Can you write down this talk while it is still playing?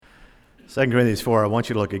2 Corinthians 4, I want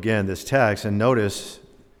you to look again at this text and notice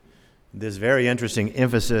this very interesting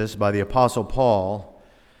emphasis by the Apostle Paul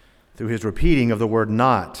through his repeating of the word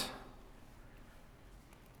not.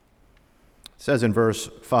 It says in verse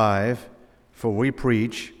 5, "For we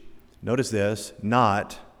preach," notice this,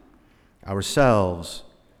 "not ourselves."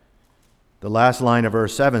 The last line of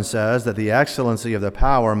verse 7 says that the excellency of the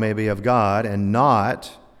power may be of God and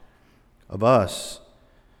not of us.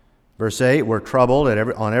 Verse 8, "We're troubled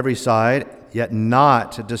on every side, yet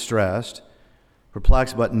not distressed,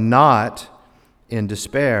 perplexed, but not in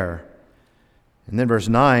despair." And then verse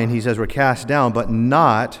 9, he says we're cast down, but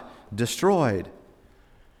not destroyed.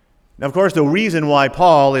 Now, of course, the reason why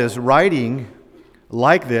Paul is writing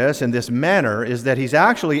like this, in this manner, is that he's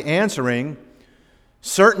actually answering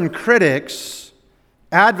certain critics,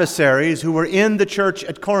 adversaries who were in the church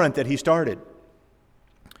at Corinth that he started.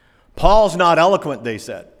 Paul's not eloquent, they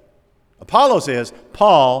said. Apollos is.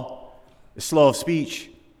 Paul is slow of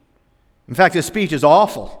speech. In fact, his speech is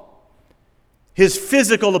awful. His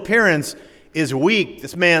physical appearance is weak.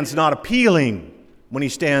 This man's not appealing when he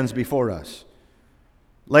stands before us.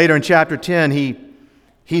 Later in chapter 10,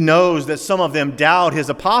 he knows that some of them doubt his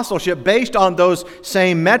apostleship based on those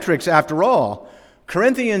same metrics after all.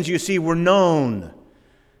 Corinthians, you see, were known.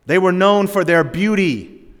 They were known for their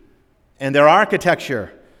beauty and their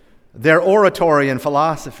architecture, their oratory and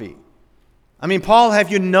philosophy. I mean, Paul,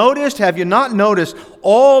 have you not noticed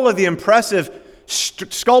all of the impressive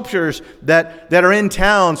sculptures that are in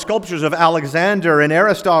town, sculptures of Alexander and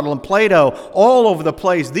Aristotle and Plato all over the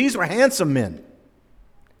place? These were handsome men.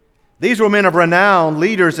 These were men of renown,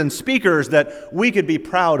 leaders and speakers that we could be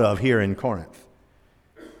proud of here in Corinth.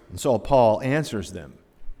 And so Paul answers them.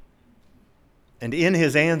 And in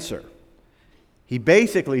his answer, he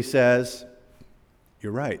basically says,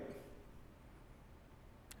 "You're right.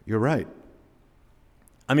 You're right."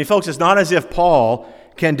 I mean, folks, it's not as if Paul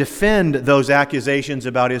can defend those accusations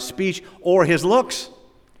about his speech or his looks.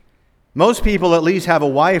 Most people at least have a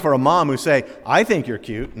wife or a mom who say, "I think you're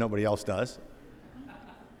cute." Nobody else does.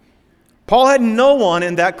 Paul had no one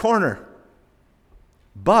in that corner.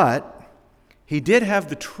 But he did have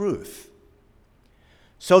the truth,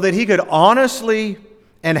 so that he could honestly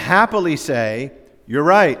and happily say, "You're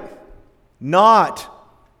right, not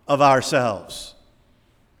of ourselves,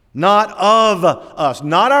 not of us,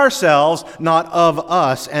 not ourselves, not of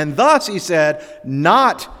us." And thus, he said,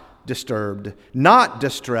 not disturbed, not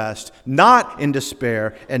distressed, not in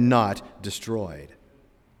despair, and not destroyed.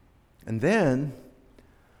 And then,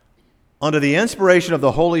 under the inspiration of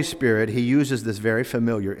the Holy Spirit, he uses this very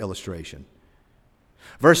familiar illustration.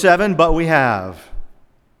 Verse 7, "But we have,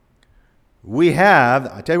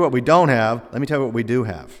 I tell you what we don't have, let me tell you what we do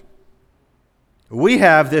have. We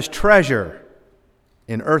have this treasure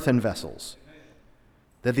in earthen vessels,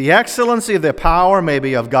 that the excellency of the power may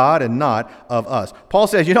be of God and not of us." Paul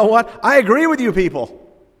says, you know what? I agree with you people.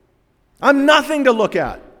 I'm nothing to look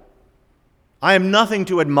at. I am nothing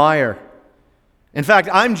to admire. In fact,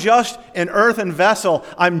 I'm just an earthen vessel.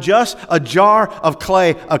 I'm just a jar of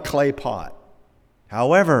clay, a clay pot.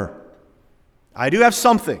 However, I do have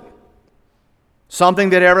something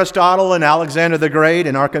that Aristotle and Alexander the Great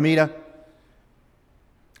and Archimedes,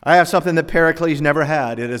 I have something that Pericles never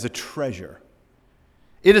had. It is a treasure.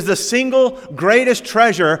 It is the single greatest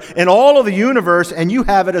treasure in all of the universe, and you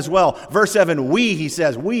have it as well. Verse 7, he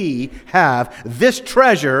says, we have this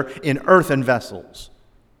treasure in earthen vessels.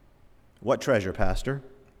 What treasure, Pastor?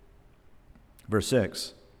 Verse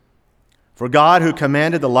 6, "For God, who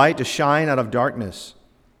commanded the light to shine out of darkness,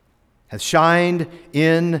 hath shined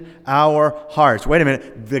in our hearts." Wait a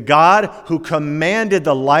minute. The God who commanded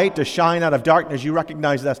the light to shine out of darkness, you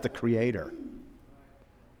recognize that's the Creator.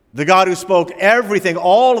 The God who spoke everything,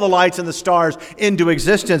 all of the lights and the stars into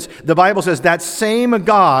existence. The Bible says that same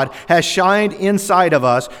God has shined inside of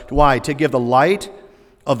us. Why? To give the light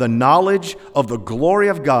of the knowledge of the glory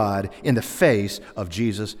of God in the face of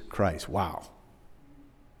Jesus Christ. Wow.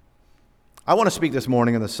 I want to speak this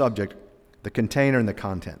morning on the subject, the container and the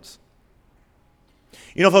contents.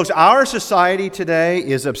 You know, folks, our society today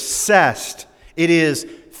is obsessed. It is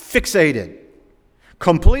fixated,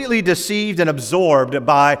 completely deceived and absorbed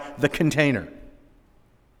by the container.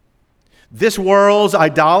 This world's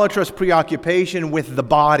idolatrous preoccupation with the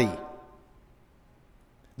body,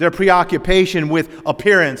 their preoccupation with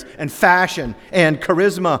appearance and fashion and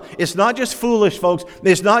charisma. It's not just foolish, folks.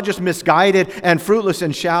 It's not just misguided and fruitless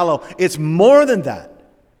and shallow. It's more than that.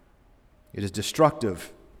 It is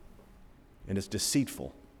destructive and it's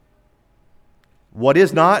deceitful. What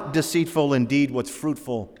is not deceitful, indeed, what's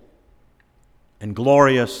fruitful and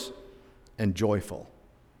glorious and joyful,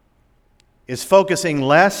 is focusing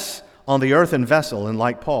less on the earthen vessel and,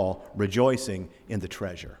 like Paul, rejoicing in the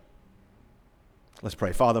treasure. Let's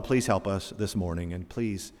pray. Father, please help us this morning, and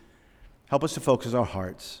please help us to focus our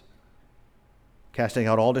hearts, casting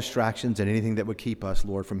out all distractions and anything that would keep us,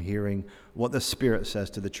 Lord, from hearing what the Spirit says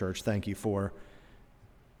to the church. Thank you for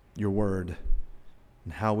your word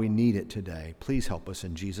and how we need it today. Please help us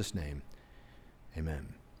in Jesus' name.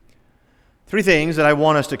 Amen. Three things that I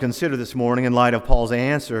want us to consider this morning in light of Paul's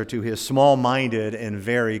answer to his small-minded and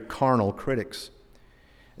very carnal critics.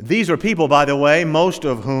 These are people, by the way, most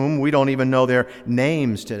of whom we don't even know their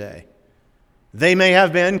names today. They may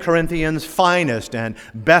have been Corinthians' finest and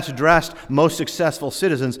best-dressed, most successful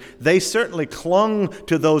citizens. They certainly clung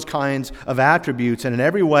to those kinds of attributes, and in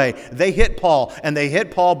every way, they hit Paul, and they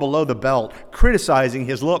hit Paul below the belt, criticizing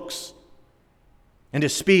his looks and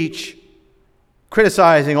his speech,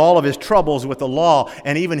 criticizing all of his troubles with the law,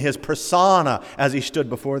 and even his persona as he stood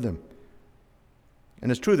before them. And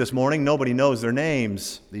it's true this morning, nobody knows their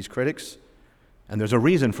names, these critics, and there's a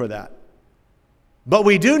reason for that. But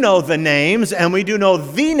we do know the names, and we do know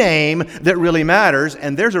the name that really matters,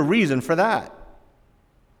 and there's a reason for that.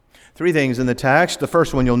 Three things in the text. The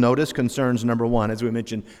first one you'll notice concerns, number one, as we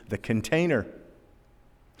mentioned, the container,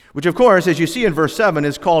 which, of course, as you see in verse 7,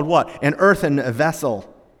 is called what? An earthen vessel.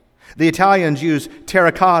 The Italians use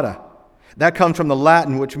terracotta. That comes from the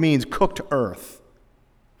Latin, which means cooked earth.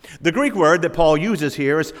 The Greek word that Paul uses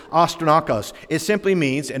here is ostranakos. It simply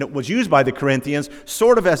means, and it was used by the Corinthians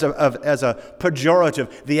sort of as a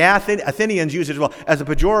pejorative. The Athenians use it as well as a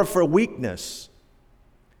pejorative for weakness.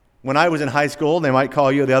 When I was in high school, they might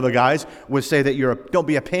call you, the other guys would say that don't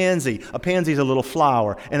be a pansy. A pansy is a little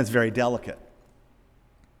flower, and it's very delicate.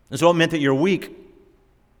 And so it meant that you're weak.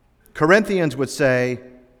 Corinthians would say,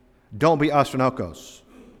 don't be ostranakos.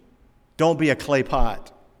 Don't be a clay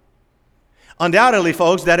pot. Undoubtedly,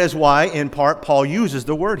 folks, that is why, in part, Paul uses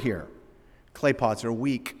the word here. Clay pots are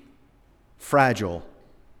weak, fragile,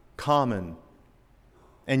 common,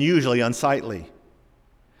 and usually unsightly.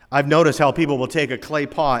 I've noticed how people will take a clay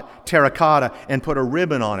pot, terracotta, and put a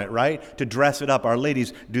ribbon on it, right? To dress it up. Our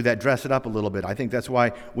ladies do that, dress it up a little bit. I think that's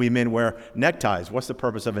why we men wear neckties. What's the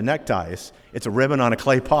purpose of a necktie? It's a ribbon on a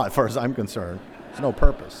clay pot, as far as I'm concerned. There's no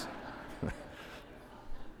purpose.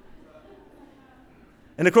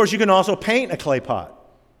 And of course, you can also paint a clay pot,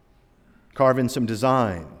 carve in some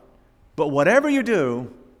design. But whatever you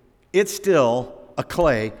do, it's still a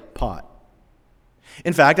clay pot.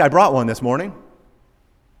 In fact, I brought one this morning,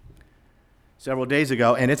 several days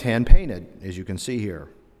ago, and it's hand-painted, as you can see here.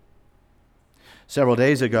 Several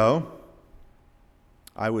days ago,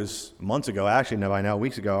 months ago, actually, no, by now,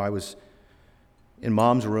 weeks ago, I was in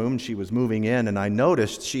Mom's room. She was moving in, and I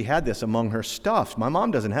noticed she had this among her stuff. My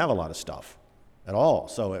mom doesn't have a lot of stuff at all.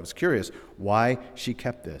 So I was curious why she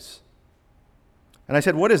kept this. And I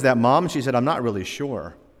said, "What is that, Mom?" And she said, "I'm not really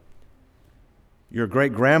sure. Your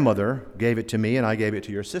great-grandmother gave it to me, and I gave it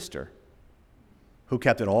to your sister, who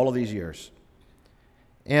kept it all of these years."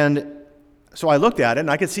 And so I looked at it, and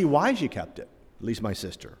I could see why she kept it, at least my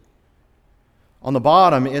sister. On the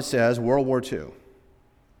bottom, it says World War II,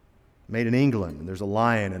 made in England. And there's a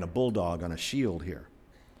lion and a bulldog on a shield here.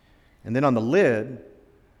 And then on the lid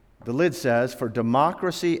says, "For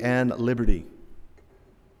democracy and liberty."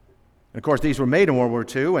 And of course, these were made in World War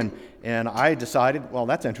II, and I decided, well,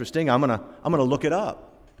 that's interesting. I'm gonna look it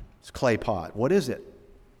up. It's clay pot. What is it?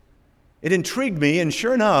 It intrigued me, and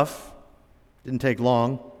sure enough, didn't take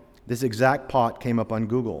long, this exact pot came up on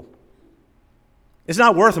Google. It's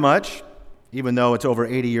not worth much, even though it's over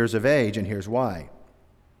 80 years of age, and here's why.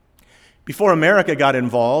 Before America got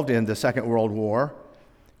involved in the Second World War,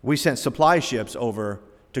 we sent supply ships over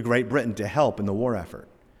to Great Britain to help in the war effort.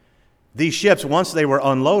 These ships, once they were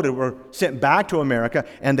unloaded, were sent back to America,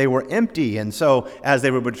 and they were empty. And so, as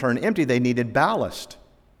they would return empty, they needed ballast.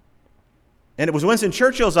 And it was Winston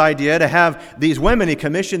Churchill's idea to have these women. He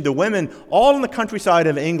commissioned the women all in the countryside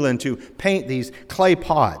of England to paint these clay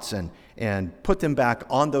pots and put them back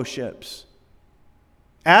on those ships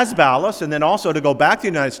as ballast, and then also to go back to the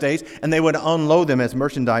United States, and they would unload them as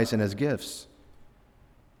merchandise and as gifts,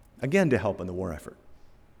 again to help in the war effort.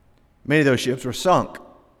 Many of those ships were sunk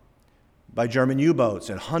by German U-boats,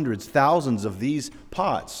 and hundreds, thousands of these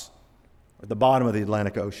pots are at the bottom of the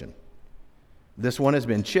Atlantic Ocean. This one has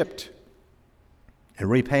been chipped and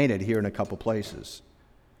repainted here in a couple places.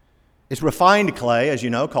 It's refined clay, as you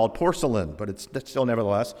know, called porcelain, but it's still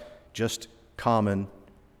nevertheless just common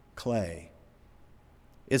clay.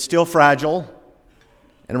 It's still fragile,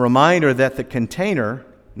 and a reminder that the container,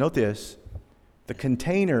 note this, the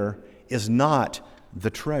container is not the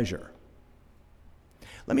treasure.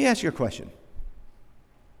 Let me ask you a question.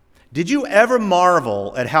 Did you ever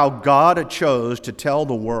marvel at how God chose to tell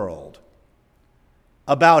the world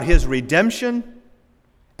about his redemption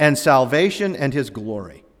and salvation and his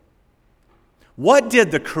glory? What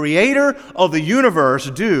did the creator of the universe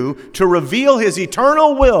do to reveal his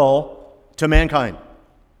eternal will to mankind?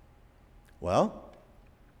 Well,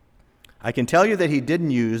 I can tell you that he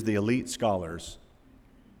didn't use the elite scholars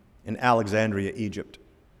in Alexandria, Egypt.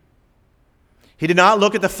 He did not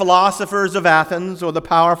look at the philosophers of Athens or the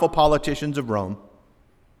powerful politicians of Rome.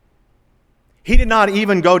 He did not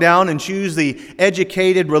even go down and choose the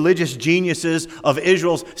educated religious geniuses of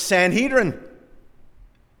Israel's Sanhedrin.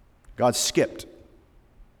 God skipped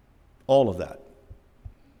all of that.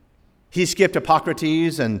 He skipped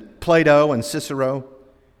Hippocrates and Plato and Cicero.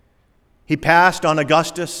 He passed on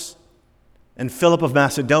Augustus and Philip of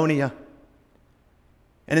Macedonia.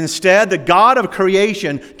 And instead, the God of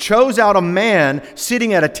creation chose out a man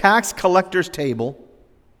sitting at a tax collector's table.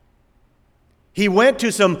 He went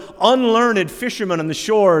to some unlearned fishermen on the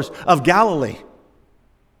shores of Galilee.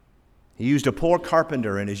 He used a poor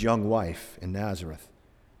carpenter and his young wife in Nazareth.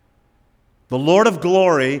 The Lord of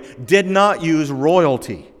glory did not use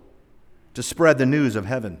royalty to spread the news of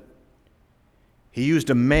heaven. He used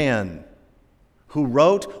a man who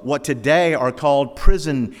wrote what today are called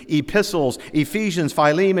prison epistles, Ephesians,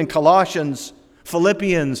 Philemon, Colossians,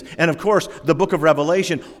 Philippians, and of course the book of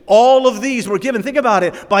Revelation. All of these were given, think about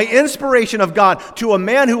it, by inspiration of God to a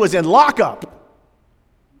man who was in lockup,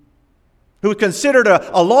 who was considered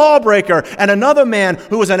a lawbreaker, and another man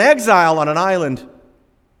who was an exile on an island.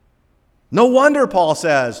 No wonder Paul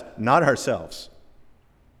says, not ourselves.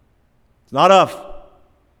 It's not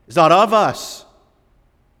of us.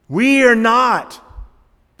 We are not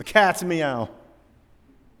the cat's meow.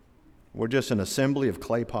 We're just an assembly of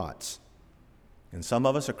clay pots. And some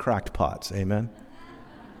of us are cracked pots. Amen?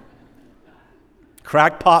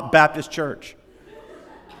 Crackpot Baptist Church.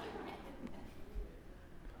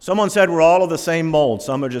 Someone said we're all of the same mold.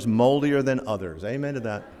 Some are just moldier than others. Amen to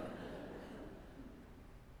that.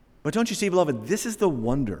 But don't you see, beloved, this is the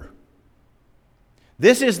wonder.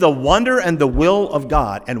 This is the wonder and the will of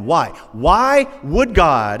God. And why? Why would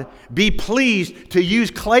God be pleased to use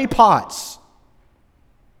clay pots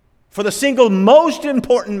for the single most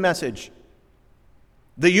important message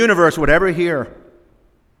the universe would ever hear?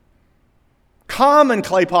 Common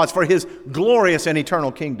clay pots for his glorious and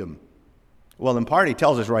eternal kingdom. Well, in part, he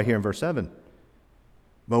tells us right here in verse 7.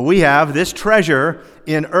 But we have this treasure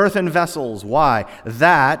in earthen vessels. Why?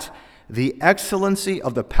 That the excellency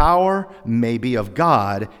of the power may be of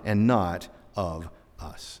God and not of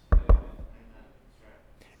us.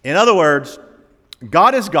 In other words,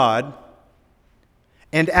 God is God,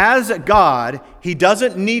 and as God, he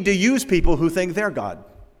doesn't need to use people who think they're God.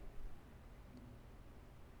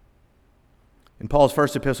 In Paul's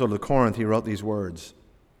first epistle to Corinth, he wrote these words,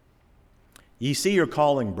 "Ye see your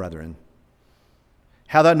calling, brethren,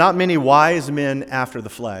 how that not many wise men after the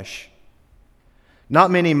flesh, not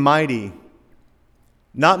many mighty,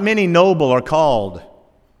 not many noble are called.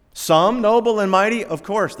 Some noble and mighty, of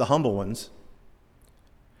course, the humble ones.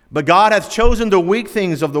 But God hath chosen the weak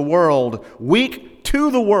things of the world, weak to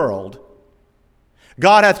the world.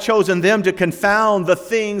 God hath chosen them to confound the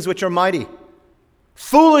things which are mighty.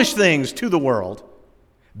 Foolish things to the world.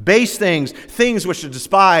 Base things, things which are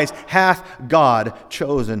despised, hath God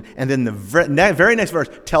chosen." And then the very next verse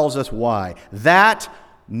tells us why. That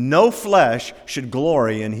no flesh should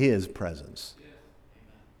glory in his presence.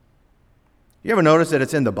 You ever notice that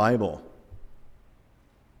it's in the Bible?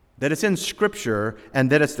 That it's in Scripture, and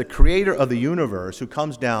that it's the creator of the universe who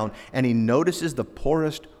comes down and he notices the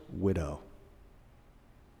poorest widow,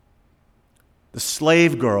 the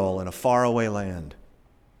slave girl in a faraway land,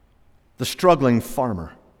 the struggling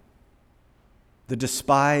farmer, the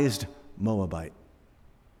despised Moabite.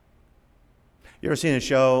 You ever seen a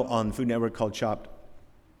show on Food Network called Chopped?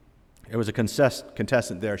 There was a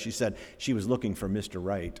contestant there. She said she was looking for Mr.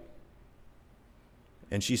 Right.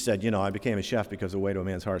 And she said, I became a chef because the way to a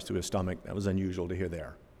man's heart is through his stomach. That was unusual to hear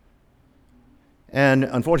there. And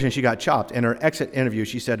unfortunately, she got chopped. In her exit interview,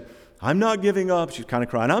 she said, "I'm not giving up." She's kind of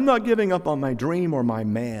crying. "I'm not giving up on my dream or my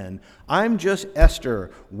man. I'm just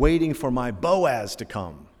Esther waiting for my Boaz to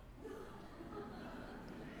come."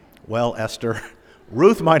 Well, Esther,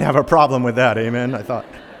 Ruth might have a problem with that, amen, I thought.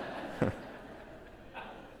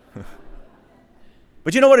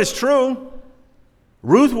 But you know what is true?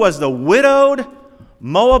 Ruth was the widowed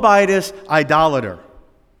Moabitess idolater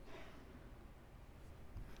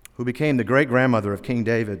who became the great-grandmother of King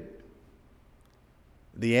David,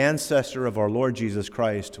 the ancestor of our Lord Jesus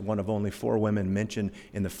Christ, one of only 4 women mentioned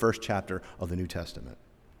in the first chapter of the New Testament.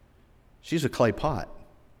 She's a clay pot.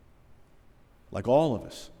 like all of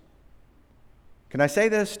us. Can I say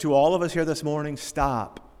this to all of us here this morning?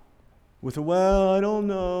 Stop with the, well, I don't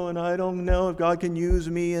know, and I don't know if God can use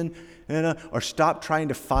me, or stop trying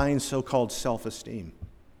to find so-called self-esteem.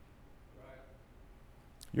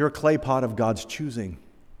 You're a clay pot of God's choosing.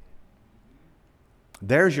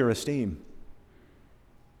 There's your esteem.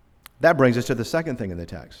 That brings us to the second thing in the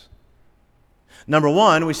text. Number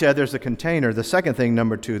one, we said there's the container. The second thing,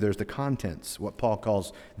 number two, there's the contents, what Paul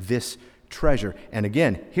calls this treasure. And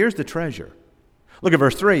again, here's the treasure. Look at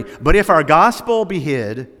verse 3. But if our gospel be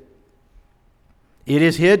hid, it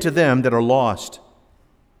is hid to them that are lost.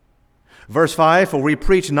 Verse 5, for we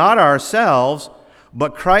preach not ourselves,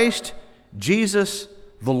 but Christ Jesus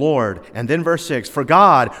the Lord. And then verse 6, for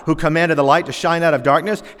God, who commanded the light to shine out of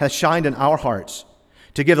darkness, has shined in our hearts,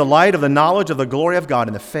 to give the light of the knowledge of the glory of God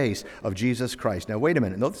in the face of Jesus Christ. Now wait a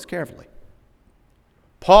minute, note this carefully.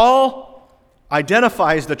 Paul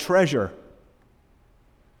identifies the treasure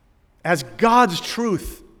as God's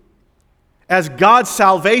truth, as God's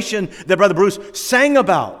salvation that Brother Bruce sang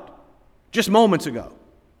about just moments ago.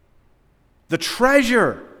 The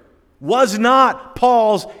treasure was not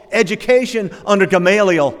Paul's education under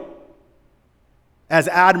Gamaliel, as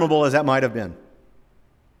admirable as that might have been.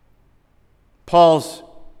 Paul's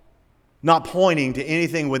not pointing to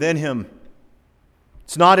anything within him.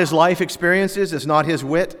 It's not his life experiences. It's not his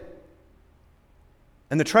wit.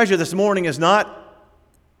 And the treasure this morning is not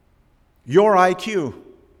your IQ.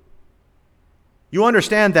 You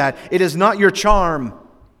understand that. It is not your charm,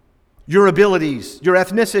 your abilities, your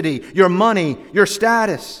ethnicity, your money, your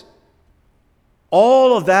status.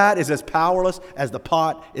 All of that is as powerless as the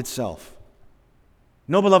pot itself.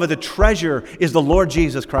 No, beloved, the treasure is the Lord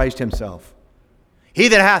Jesus Christ himself. He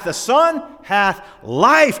that hath the Son hath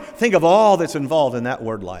life. Think of all that's involved in that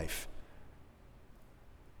word life.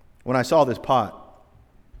 When I saw this pot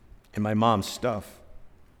in my mom's stuff,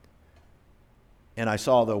 and I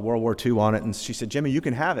saw the World War II on it, and she said, Jimmy, you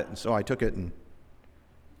can have it. And so I took it, and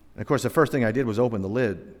of course the first thing I did was open the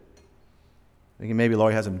lid, thinking maybe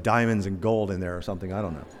Laurie has some diamonds and gold in there or something, I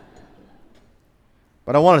don't know.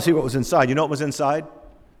 But I wanted to see what was inside. You know what was inside?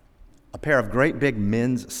 A pair of great big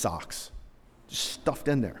men's socks. Just stuffed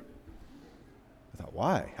in there. I thought,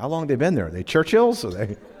 why? How long have they been there? Are they Churchills? Are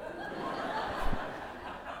they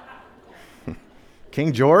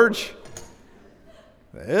King George?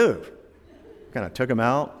 Ew. Kind of took them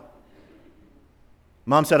out.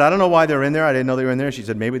 Mom said, I don't know why they're in there. I didn't know they were in there. She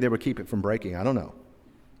said, maybe they would keep it from breaking. I don't know.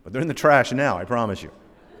 But they're in the trash now, I promise you.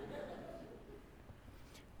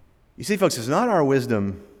 You see, folks, it's not our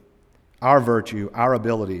wisdom, our virtue, our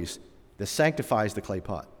abilities that sanctifies the clay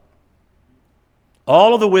pot.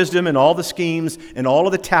 All of the wisdom and all the schemes and all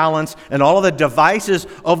of the talents and all of the devices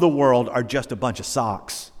of the world are just a bunch of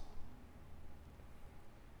socks.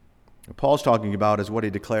 What Paul's talking about is what he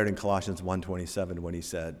declared in Colossians 1:27 when he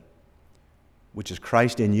said, which is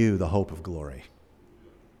Christ in you, the hope of glory.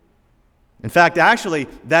 In fact, actually,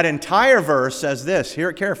 that entire verse says this. Hear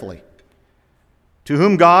it carefully. To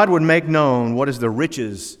whom God would make known what is the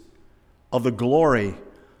riches of the glory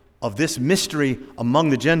of this mystery among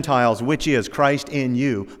the Gentiles, which is Christ in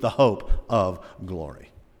you, the hope of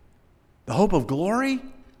glory. The hope of glory?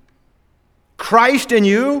 Christ in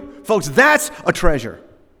you? Folks, that's a treasure.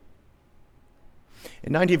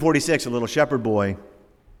 In 1946, a little shepherd boy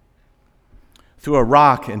threw a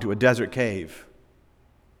rock into a desert cave.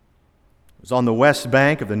 It was on the west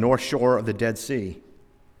bank of the north shore of the Dead Sea.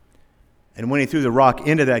 And when he threw the rock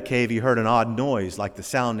into that cave, he heard an odd noise like the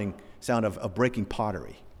sound of breaking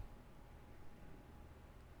pottery.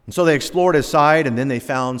 And so they explored his side, and then they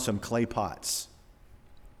found some clay pots.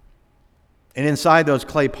 And inside those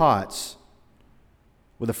clay pots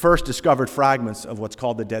were the first discovered fragments of what's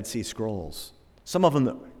called the Dead Sea Scrolls. Some of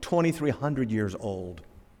them 2,300 years old.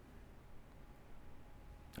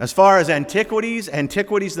 As far as antiquities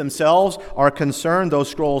themselves are concerned, those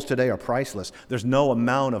scrolls today are priceless. There's no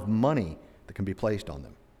amount of money that can be placed on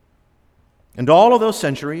them. And all of those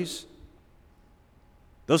centuries,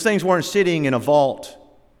 those things weren't sitting in a vault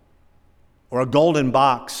or a golden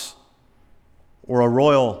box or a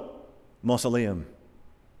royal mausoleum.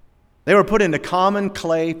 They were put into common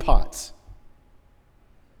clay pots.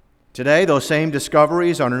 Today, those same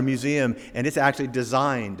discoveries are in a museum, and it's actually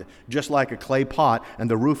designed just like a clay pot, and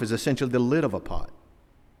the roof is essentially the lid of a pot.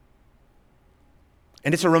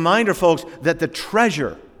 And it's a reminder, folks, that the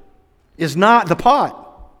treasure is not the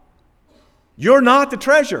pot. You're not the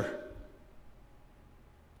treasure.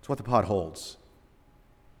 It's what the pot holds.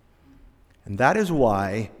 And that is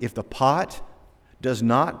why, if the pot does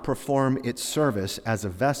not perform its service as a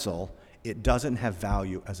vessel, it doesn't have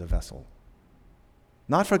value as a vessel.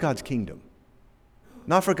 Not for God's kingdom.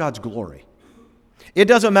 not for God's glory. It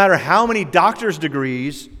doesn't matter how many doctor's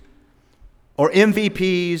degrees or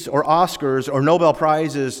MVPs or Oscars or Nobel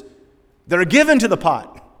Prizes that are given to the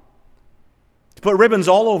pot. To put ribbons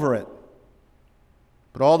all over it.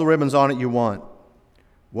 Put all the ribbons on it you want.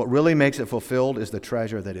 What really makes it fulfilled is the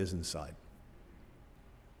treasure that is inside.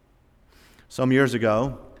 Some years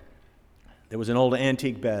ago, there was an old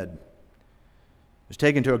antique bed. It was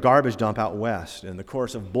taken to a garbage dump out west. In the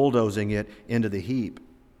course of bulldozing it into the heap,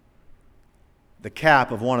 the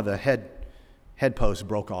cap of one of the head posts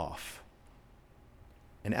broke off.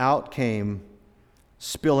 And out came,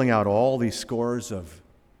 spilling out all these scores of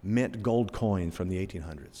mint gold coins from the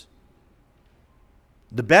 1800s.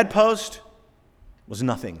 The bedpost was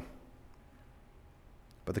nothing,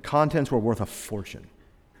 but the contents were worth a fortune.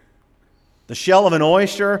 The shell of an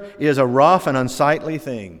oyster is a rough and unsightly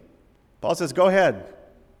thing. Paul says, go ahead.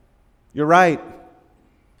 You're right.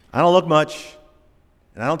 I don't look much,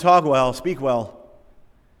 and I don't talk well, speak well.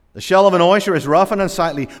 The shell of an oyster is rough and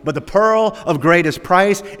unsightly, but the pearl of greatest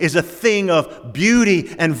price is a thing of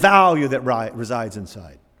beauty and value that resides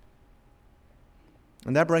inside.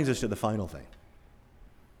 And that brings us to the final thing.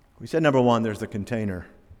 We said number one, there's the container.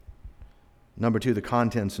 Number two, the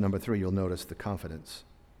contents. Number three, you'll notice the confidence.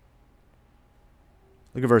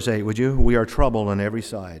 Look at verse 8, would you? We are troubled on every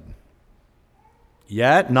side,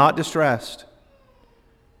 yet not distressed.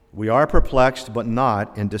 We are perplexed, but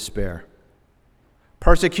not in despair.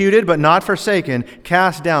 Persecuted, but not forsaken.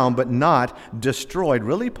 Cast down, but not destroyed.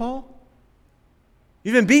 Really, Paul?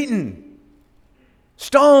 You've been beaten,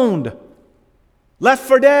 stoned, left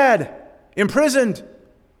for dead, imprisoned.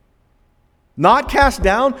 Not cast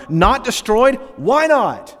down, not destroyed. Why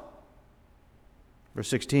not? Verse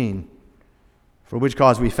 16, for which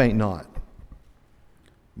cause we faint not.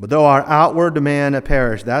 But though our outward man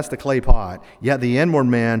perish, that's the clay pot, yet the inward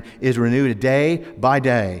man is renewed day by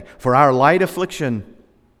day. For our light affliction,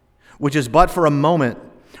 which is but for a moment,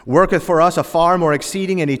 worketh for us a far more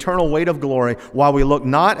exceeding and eternal weight of glory, while we look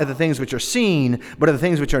not at the things which are seen, but at the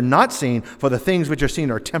things which are not seen. For the things which are seen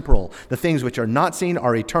are temporal, the things which are not seen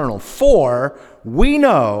are eternal. For we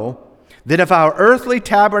know that if our earthly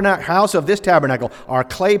house of this tabernacle, our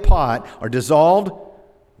clay pot, are dissolved,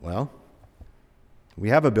 well, we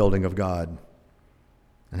have a building of God,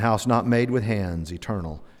 an house not made with hands,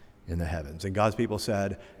 eternal in the heavens. And God's people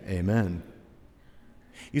said, amen.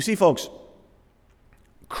 You see, folks,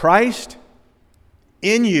 Christ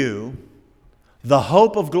in you, the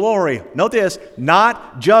hope of glory. Note this,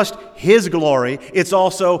 not just his glory, it's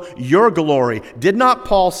also your glory. Did not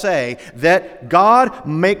Paul say that God would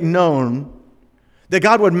make known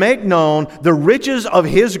the riches of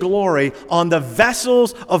his glory on the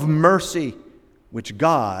vessels of mercy, which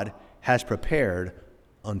God has prepared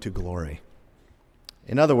unto glory?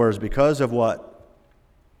 In other words, because of what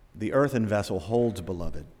the earthen vessel holds,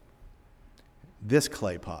 beloved, this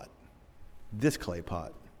clay pot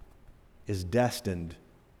is destined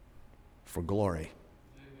for glory.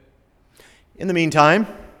 In the meantime,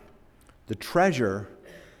 the treasure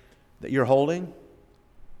that you're holding,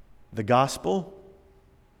 the gospel,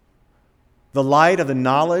 the light of the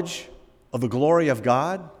knowledge of the glory of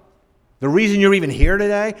God, the reason you're even here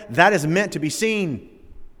today, that is meant to be seen.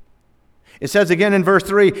 It says again in verse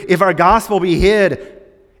 3, if our gospel be hid,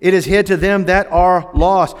 it is hid to them that are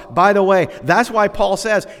lost. By the way, that's why Paul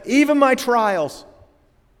says, even my trials,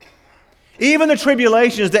 even the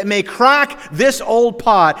tribulations that may crack this old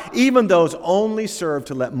pot, even those only serve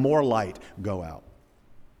to let more light go out.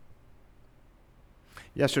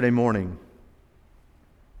 Yesterday morning,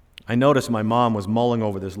 I noticed my mom was mulling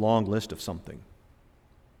over this long list of something.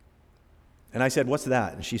 And I said, what's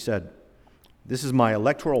that? And she said, this is my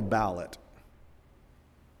electoral ballot.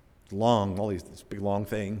 Long, this big long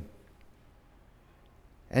thing.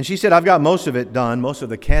 And she said, I've got most of it done, most of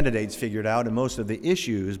the candidates figured out, and most of the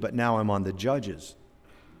issues, but now I'm on the judges.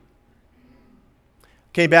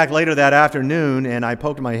 Came back later that afternoon, and I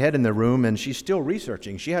poked my head in the room, and she's still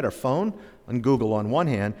researching. She had her phone on Google on one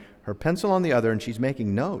hand, her pencil on the other, and she's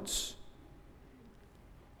making notes.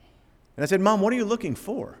 And I said, Mom, what are you looking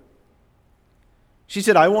for? She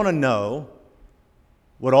said, I want to know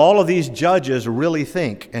what all of these judges really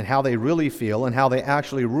think and how they really feel and how they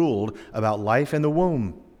actually ruled about life in the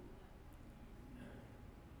womb.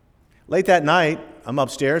 Late that night, I'm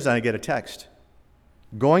upstairs and I get a text.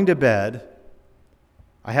 Going to bed,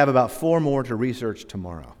 I have about 4 more to research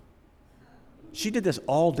tomorrow. She did this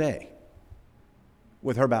all day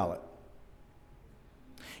with her ballot.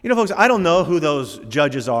 You know, folks, I don't know who those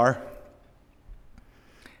judges are.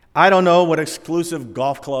 I don't know what exclusive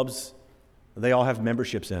golf clubs they all have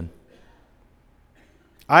memberships in.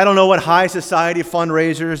 I don't know what high society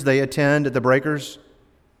fundraisers they attend at the Breakers,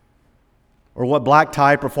 or what black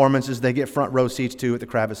tie performances they get front row seats to at the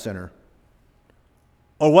Kravis Center,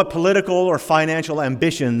 or what political or financial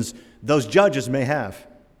ambitions those judges may have.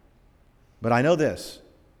 But I know this.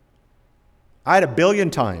 I'd 1 billion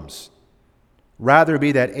times rather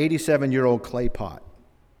be that 87-year-old clay pot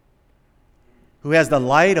who has the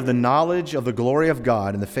light of the knowledge of the glory of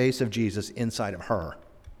God in the face of Jesus inside of her,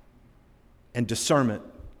 and discernment.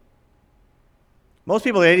 Most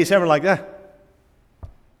people at 87 are like,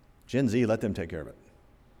 Gen Z, let them take care of it.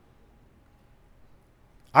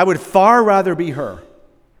 I would far rather be her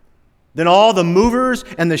than all the movers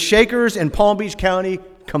and the shakers in Palm Beach County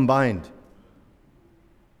combined.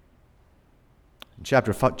 In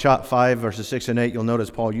chapter 5, verses 6 and 8, you'll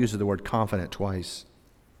notice Paul uses the word confident twice.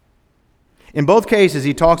 In both cases,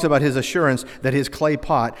 he talks about his assurance that his clay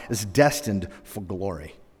pot is destined for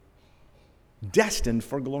glory. Destined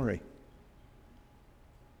for glory.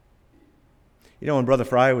 You know, when Brother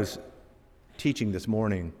Fry was teaching this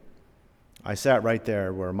morning, I sat right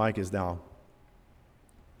there where Mike is now,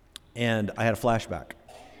 and I had a flashback.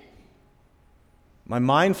 My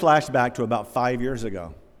mind flashed back to about 5 years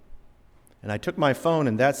ago, and I took my phone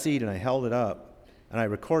in that seat and I held it up, and I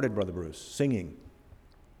recorded Brother Bruce singing.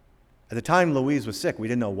 At the time, Louise was sick. We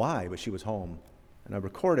didn't know why, but she was home. And I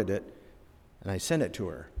recorded it, and I sent it to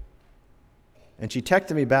her. And she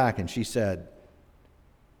texted me back, and she said,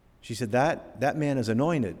 that man is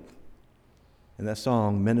anointed. And that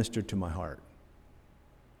song ministered to my heart.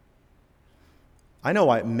 I know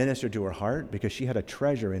why it ministered to her heart, because she had a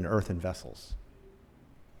treasure in earthen vessels.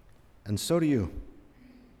 And so do you.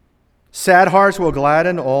 Sad hearts will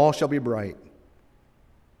gladden, all shall be bright.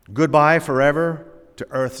 Goodbye forever to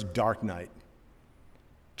earth's dark night.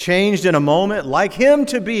 Changed in a moment, like him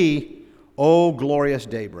to be, oh glorious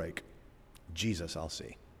daybreak. Jesus I'll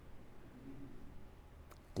see.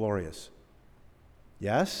 Glorious.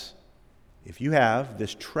 Yes, if you have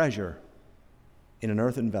this treasure in an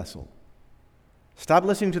earthen vessel, stop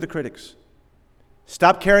listening to the critics.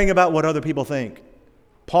 Stop caring about what other people think.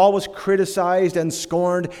 Paul was criticized and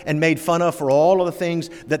scorned and made fun of for all of the things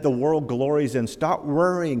that the world glories in. Stop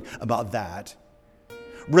worrying about that.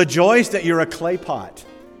 Rejoice that you're a clay pot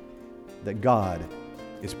that God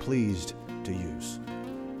is pleased to use.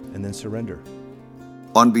 And then surrender.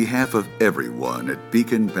 On behalf of everyone at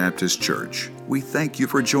Beacon Baptist Church, we thank you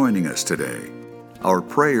for joining us today. Our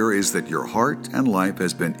prayer is that your heart and life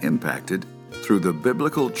has been impacted through the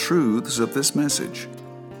biblical truths of this message.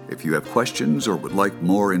 If you have questions or would like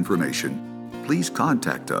more information, please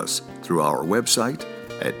contact us through our website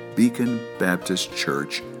at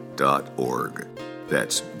beaconbaptistchurch.org.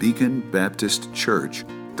 That's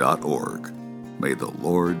beaconbaptistchurch.org. May the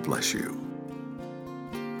Lord bless you.